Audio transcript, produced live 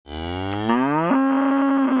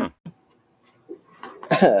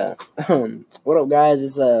What up, guys?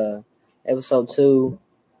 It's episode 2.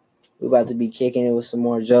 We about to be kicking it with some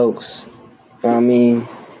more jokes. You know what I mean?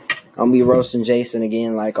 I'm gonna be roasting Jason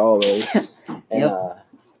again, like always. And Yep.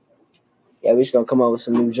 Yeah, we just gonna come up with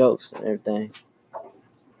some new jokes and everything.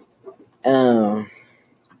 All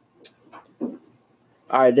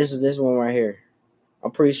right, this is one right here.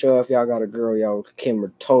 I'm pretty sure if y'all got a girl, y'all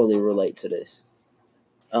can totally relate to this.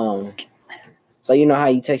 So you know how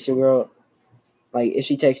you text your girl, like if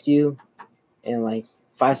she texts you, and like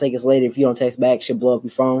 5 seconds later, if you don't text back, she'll blow up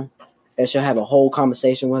your phone, and she'll have a whole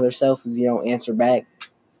conversation with herself if you don't answer back.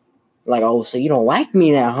 Like, oh, so you don't like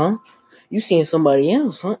me now, huh? You seeing somebody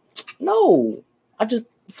else, huh? No, I just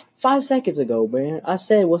 5 seconds ago, man. I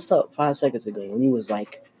said what's up 5 seconds ago, and you was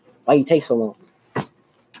like, why you take so long?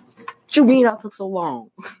 What you mean I took so long?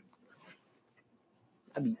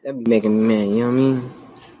 That'd be making me mad, you know what I mean?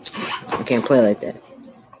 I can't play like that.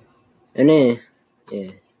 And then,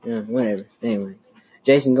 yeah, whatever. Anyway,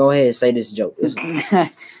 Jason, go ahead and say this joke.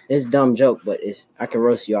 It's a dumb joke, but I can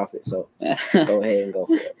roast you off it, so go ahead and go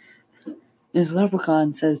for it. This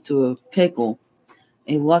leprechaun says to a pickle,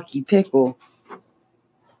 a lucky pickle,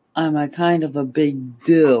 I'm a kind of a big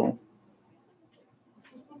deal.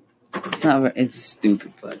 It's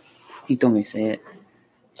stupid, but he told me to say it.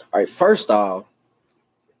 All right, first off,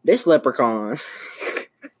 this leprechaun,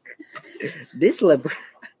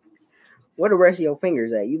 where the rest of your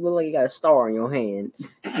fingers at? You look like you got a star on your hand.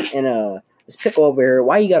 And this pickle over here,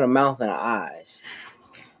 why you got a mouth and eyes?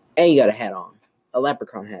 And you got a hat on. A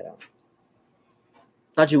leprechaun hat on.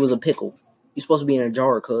 Thought you was a pickle. You supposed to be in a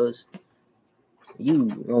jar, cuz. You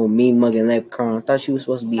mean mugging leprechaun. Thought you was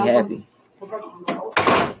supposed to be happy.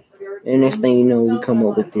 And next thing you know, we come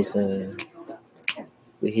up with this,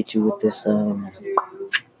 we hit you with this,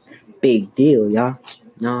 big deal, y'all.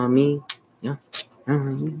 Know what I mean? Yeah. Know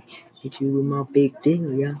what I mean? Hit you with my big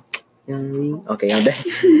deal, y'all. You know what I mean? Okay, I'm back.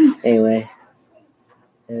 Anyway.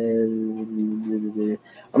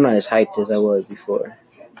 I'm not as hyped as I was before.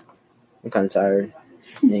 I'm kind of tired.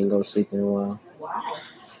 I ain't go to sleep in a while.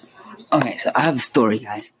 Okay, so I have a story,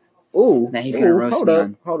 guys. Ooh. That he's gonna roast me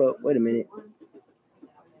on. Hold up. Wait a minute.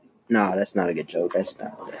 Nah, that's not a good joke. That's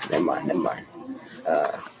not. Never mind.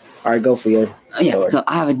 All right, go for your story. Yeah, so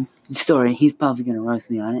I have a story. He's probably going to roast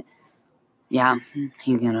me on it. Yeah,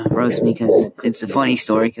 he's going to roast me because it's a funny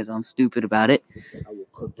story because I'm stupid about it. I will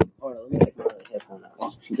cook you. Hold on, let me take my headphone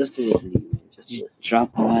out. Just to listen to you, man. Just to listen.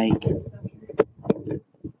 Drop the mic.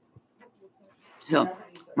 So,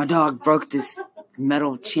 my dog broke this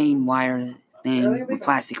metal chain wire thing with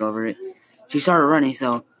plastic over it. She started running,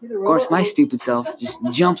 so, of course, my stupid self just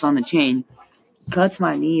jumps on the chain, cuts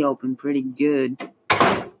my knee open pretty good,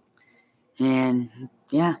 and,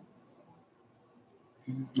 yeah,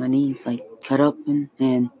 my knee's, like, cut open,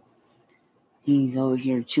 and he's over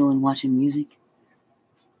here chilling, watching music.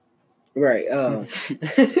 Right, oh,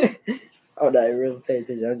 no, I really pay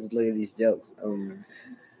attention. I'm just looking at these jokes.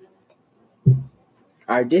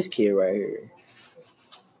 Alright, this kid right here.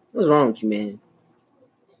 What's wrong with you, man?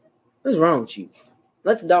 What's wrong with you?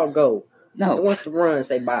 Let the dog go. No. It wants to run,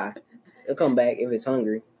 say bye. It'll come back if it's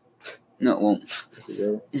hungry. No, it won't. Yes, it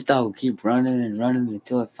will. This dog will keep running and running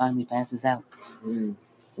until it finally passes out. And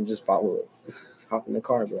just follow it. Hop in the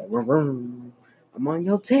car, be like, vroom, vroom. I'm on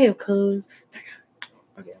your tail, cuz.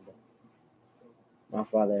 Okay, I'm done. My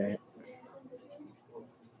father.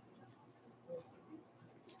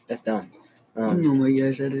 That's done. Oh my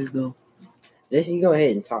gosh, that is though. Jesse, you go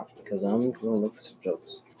ahead and talk because I'm going to look for some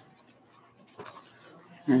jokes.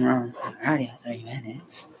 Already at 30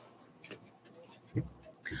 minutes.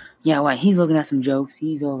 Yeah, while he's looking at some jokes,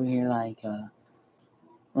 he's over here like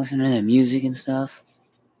listening to music and stuff.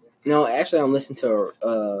 No, actually, I'm listening to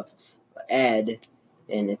an ad,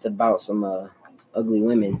 and it's about some ugly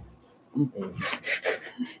women.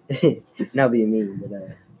 Not being mean,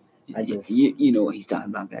 but I just you know what he's talking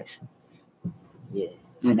about, guys. Yeah.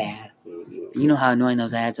 An ad. You know how annoying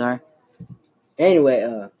those ads are.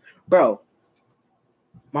 Anyway, bro,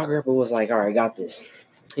 my grandpa was like, "All right, got this."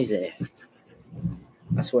 He said,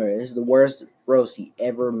 "I swear, this is the worst roast he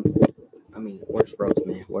ever. I mean, worst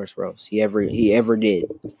roast he ever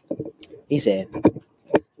did." He said,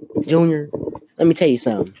 "Junior, let me tell you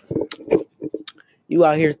something. You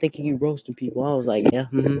out here thinking you roasting people?" I was like, "Yeah,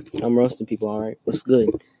 I'm roasting people. All right, what's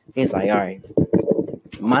good?" He's like, "All right,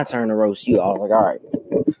 my turn to roast you." I was like, "All right."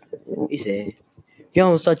 He said, "You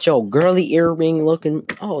don't such your girly earring looking."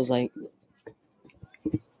 I was like,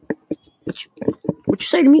 What you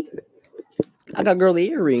say to me? I got girly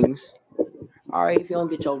earrings. All right, if you don't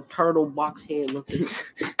get your turtle box head looking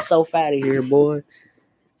so fat of here, boy.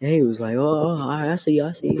 And he was like, "Oh, all right, I see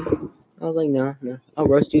you. I was like, no, I'll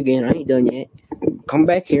roast you again. I ain't done yet. Come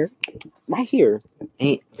back here. Right here.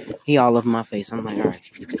 And he all over my face. I'm like, all right.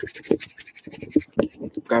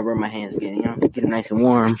 Grab rub my hands again, you know, get it nice and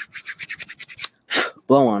warm.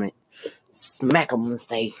 Blow on it. Smack him and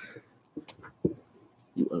say,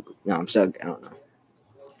 you ugly. No, I'm stuck. I don't know.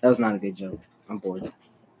 That was not a good joke. I'm bored.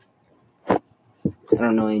 I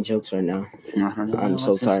don't know any jokes right now. I don't know. I'm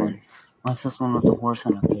so tired. What's this one with the horse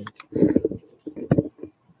on a pig?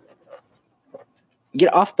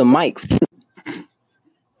 Get off the mic.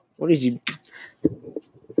 What did you...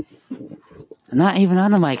 I'm not even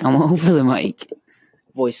on the mic. I'm over the mic.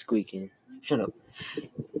 Voice squeaking. Shut up.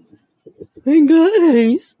 Hey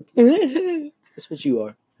guys. That's what you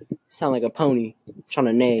are. Sound like a pony trying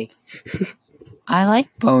to neigh. I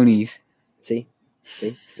like ponies. See?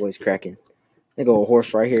 Voice cracking. They go a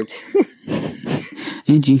horse right here too.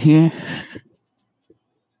 Did you hear?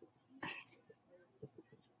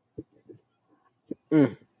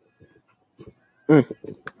 Wow.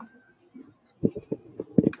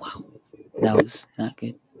 That was not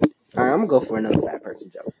good. Alright, I'm gonna go for another fat person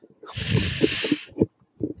joke.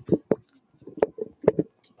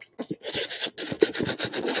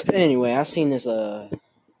 Anyway, I seen this like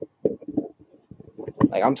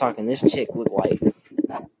I'm talking, this chick look like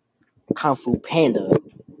Kung Fu Panda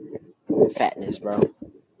fatness, bro.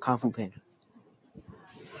 Kung Fu Panda.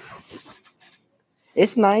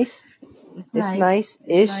 It's nice. It's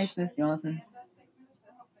nice-ish. Nice, Miss Johnson.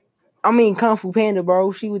 I mean, Kung Fu Panda,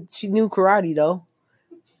 bro. She knew karate though.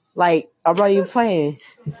 Like, I'm not even playing.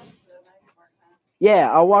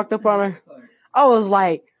 Yeah, I walked up on her. I was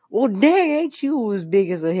like, well, dang, ain't you as big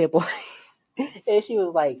as a hippo? And she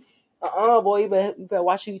was like, boy, you better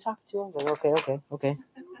watch who you talking to. I was like, okay.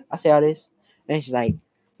 I see how this. And she's like,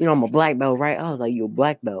 you know, I'm a black belt, right? I was like, you a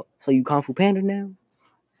black belt. So you Kung Fu Panda now?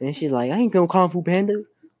 And she's like, I ain't no Kung Fu Panda,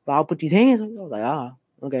 but I'll put these hands on you. I was like,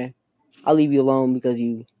 okay. I'll leave you alone because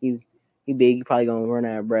you big. You probably gonna run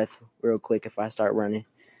out of breath real quick if I start running.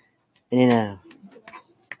 And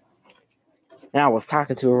then I was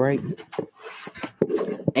talking to her, right?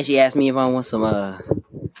 And she asked me if I want some,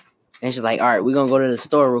 and she's like, all right, we're gonna go to the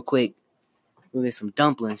store real quick. We'll get some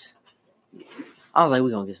dumplings. I was like,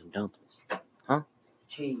 we're gonna get some dumplings. Huh?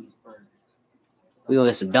 Cheeseburger. We're gonna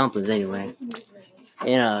get some dumplings anyway.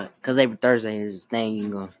 And, cause every Thursday is this thing, you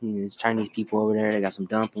know, there's Chinese people over there, they got some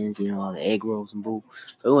dumplings, you know, all the egg rolls and boo.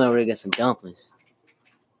 So we went over there to get some dumplings.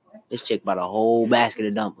 This chick bought a whole basket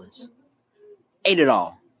of dumplings. Ate it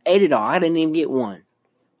all. I didn't even get one.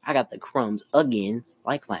 I got the crumbs again,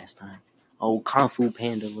 like last time. Old Kung Fu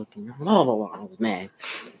Panda looking. Oh, I was mad.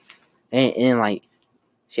 And like,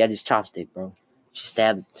 she had this chopstick, bro. She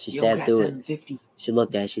stabbed through it. She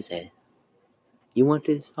looked at it, she said, you want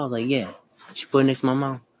this? I was like, yeah. She put it next to my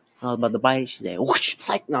mouth. I was about to bite it. She said, whoosh. It's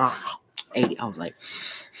like, nah. Ate it. I was like,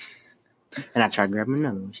 and I tried grabbing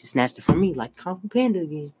another one. She snatched it from me like Kung Fu Panda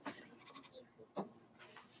again.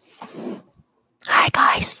 Hi,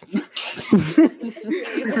 guys.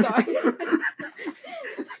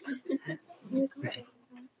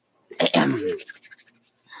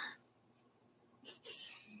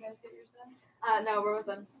 No, where was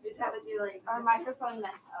I? We just had to do like our microphone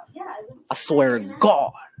messed up. Yeah, I swear to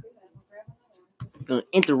God.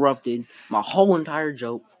 Interrupted my whole entire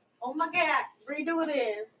joke. Oh my God, redo it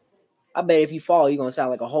in. I bet if you fall, you're gonna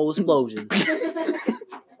sound like a whole explosion. Watch me. Do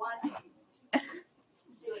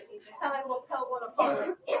it. You sound like a little pelt on a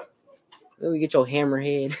phone. Let me get your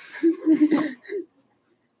hammerhead.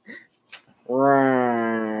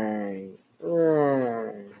 Right.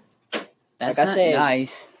 That's like I not said,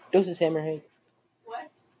 nice. Deuces hammerhead. What?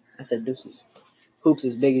 I said deuces. Hoops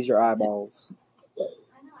as big as your eyeballs. I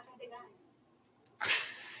know, I got big eyes.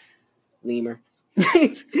 Lemur.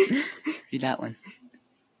 Read that one.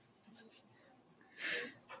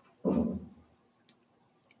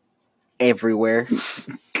 Everywhere.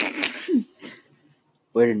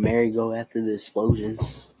 Where did Mary go after the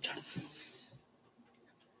explosions?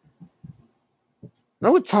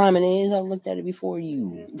 Know what time it is? I looked at it before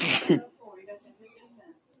you.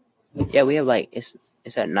 Yeah, we have like it's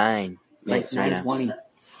at 9 minutes right now. 9:20.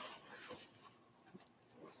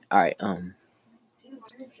 All right,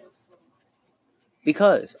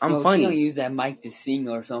 because I'm funny. She gonna use that mic to sing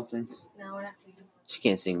or something. No, we're not singing. She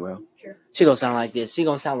can't sing, bro. Sure. She gonna sound like this. She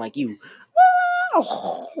gonna sound like you.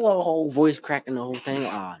 Whole voice cracking the whole thing.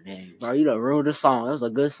 Ah, dang, bro, you done ruined the song. That was a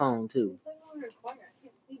good song too.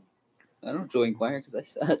 I don't join choir because I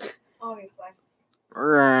suck. Oh, he's like.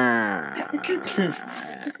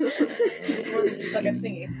 Suck at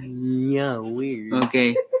singing. Yeah, weird.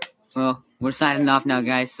 Okay. Well, we're signing off now,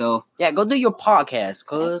 guys. So Yeah, go do your podcast,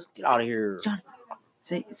 cuz. Get out of here.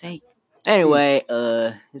 Jonathan, say. Anyway,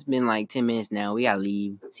 it's been like 10 minutes now. We gotta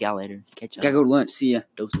leave. See y'all later. Catch y'all. Gotta go to lunch. See ya.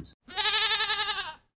 Doses.